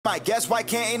I guess why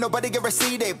can't ain't nobody get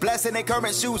receipt? They blessing their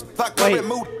current shoes. Fuck current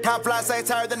mood. Top fly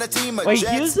sites higher than a team of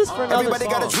jets. Use this for another Everybody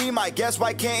song. got a dream. I guess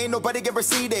why can't ain't nobody get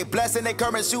receipt? They blessing their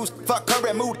current shoes. Fuck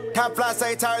current mood. Top fly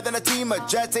sites higher than a team of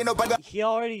jets. Ain't nobody. He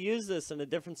already used this in a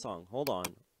different song. Hold on,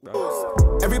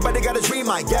 bro. Everybody got a dream.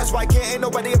 I guess why can't ain't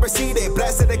nobody ever see? They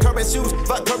blessing their current shoes.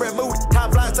 Fuck current mood.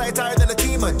 Top fly sites higher than a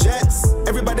team of jets.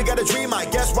 Everybody got a dream. I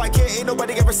guess why can't ain't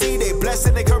nobody ever see? They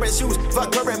blessing their current shoes.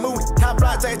 Fuck current mood. Top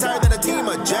fly sites higher than a team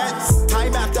of jets.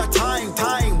 Time after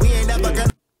time, we ain't never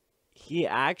gonna. He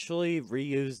actually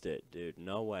reused it, dude.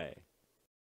 No way.